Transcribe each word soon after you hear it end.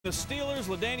The Steelers,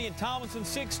 LaDainian Tomlinson,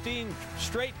 16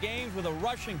 straight games with a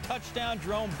rushing touchdown.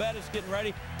 Jerome Bettis getting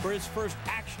ready for his first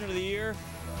action of the year.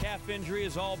 Calf injury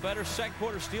is all better. Second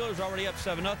quarter, Steelers already up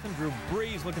 7-0. Drew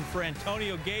Brees looking for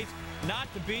Antonio Gates.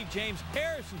 Not to beat. James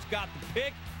Harrison's got the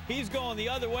pick. He's going the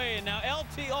other way, and now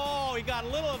LT, oh, he got a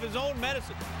little of his own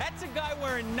medicine. That's a guy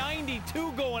wearing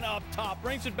 92 going up top.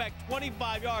 Brings it back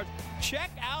 25 yards.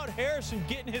 Check out Harrison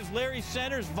getting his Larry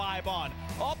Centers vibe on.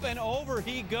 Up and over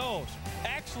he goes.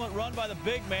 Excellent run by the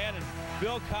big man, and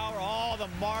Bill Cowher, oh, the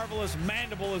marvelous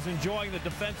mandible is enjoying the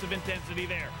defensive intensity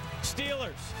there.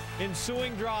 Steelers,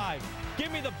 ensuing drive.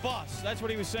 Give me the bus. That's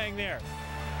what he was saying there.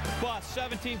 Bus,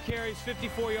 17 carries,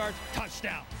 54 yards,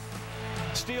 touchdown.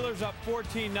 Steelers up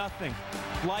 14-0.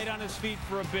 Light on his feet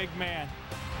for a big man.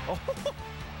 Oh,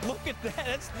 look at that.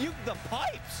 That's the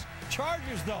pipes.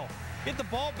 Chargers, though, get the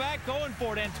ball back, going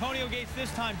for it. Antonio Gates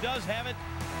this time does have it.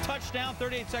 Touchdown,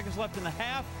 38 seconds left in the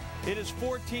half. It is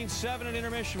 14-7 at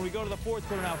intermission. We go to the fourth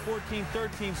quarter now.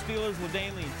 14-13 Steelers.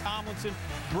 LaDainian Tomlinson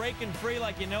breaking free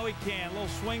like you know he can. A little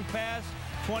swing pass.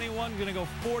 21 going to go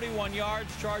 41 yards.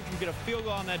 Chargers get a field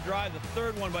goal on that drive. The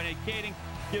third one by Nate Kading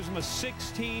gives them a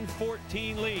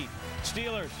 16-14 lead.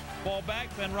 Steelers ball back.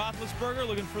 Ben Roethlisberger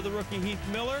looking for the rookie Heath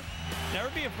Miller. Never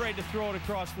be afraid to throw it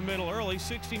across the middle early.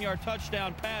 16-yard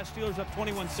touchdown pass. Steelers up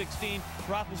 21-16.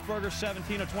 Roethlisberger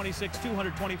 17 of 26,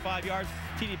 225 yards.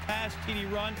 TD pass,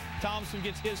 TD run. Thompson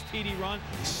gets his TD run.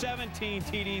 17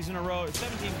 TDs in a row,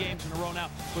 17 games in a row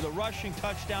now with a rushing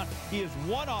touchdown. He is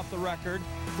one off the record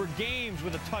for games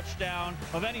with a touchdown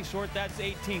of any sort. That's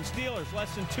 18. Steelers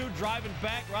less than two, driving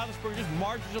back. Roethlisberger just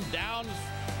marches them down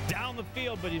the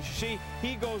field, but you see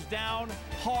he goes down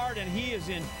hard and he is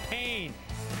in pain.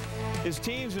 His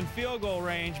team's in field goal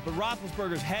range, but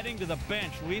Roethlisberger's heading to the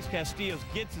bench. Luis Castillo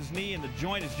gets his knee, and the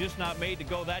joint is just not made to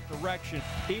go that direction.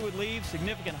 He would leave.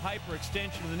 Significant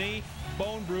hyperextension of the knee.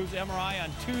 Bone bruise. MRI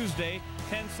on Tuesday.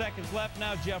 10 seconds left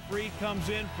now. Jeff Reed comes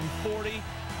in from 40.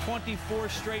 24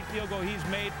 straight field goal he's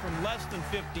made from less than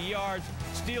 50 yards.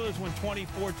 Steelers win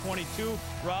 24-22.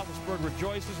 Roethlisberger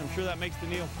rejoices. I'm sure that makes the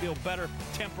knee feel better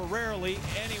temporarily.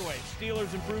 Anyway,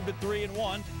 Steelers improved to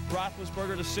 3-1.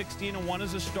 Roethlisberger to 16-1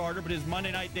 as a starter, but his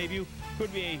Monday night debut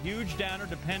could be a huge downer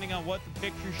depending on what the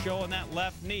pictures show on that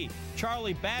left knee.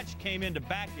 Charlie Batch came in to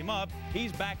back him up.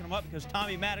 He's backing him up because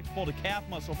Tommy Maddox pulled a calf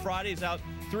muscle Friday. He's out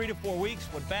 3 to 4 weeks.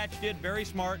 What Batch did, very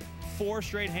smart. 4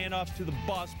 straight handoffs to the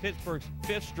bus. Pittsburgh's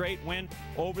 5th straight win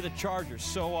over the Chargers.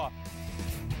 So,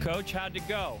 Coach, how'd it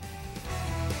go?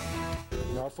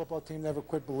 You know, our football team never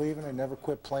quit believing. They never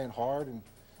quit playing hard, and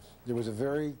there was a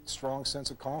very strong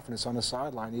sense of confidence on the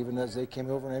sideline, even as they came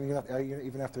over and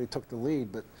even after they took the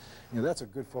lead. But, you know, that's a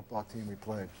good football team we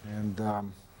played. And,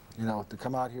 you know, to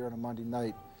come out here on a Monday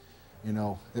night, you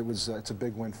know, it's a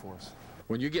big win for us.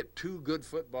 When you get two good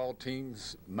football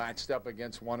teams matched up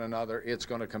against one another, it's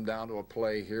going to come down to a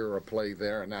play here or a play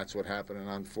there, and that's what happened. And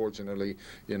unfortunately,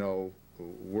 you know,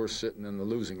 we're sitting in the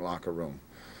losing locker room.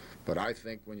 But I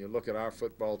think when you look at our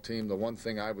football team, the one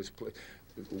thing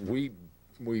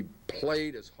we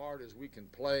played as hard as we can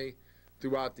play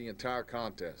throughout the entire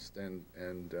contest, and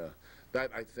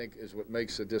that, I think, is what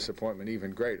makes the disappointment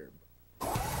even greater.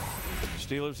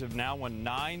 Steelers have now won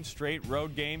 9 straight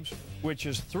road games, which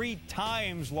is 3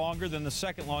 times longer than the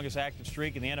second longest active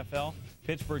streak in the NFL.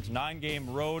 Pittsburgh's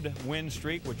 9-game road win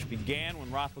streak, which began when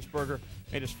Roethlisberger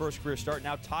made his first career start,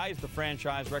 now ties the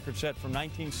franchise record set from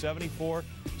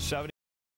 1974-75.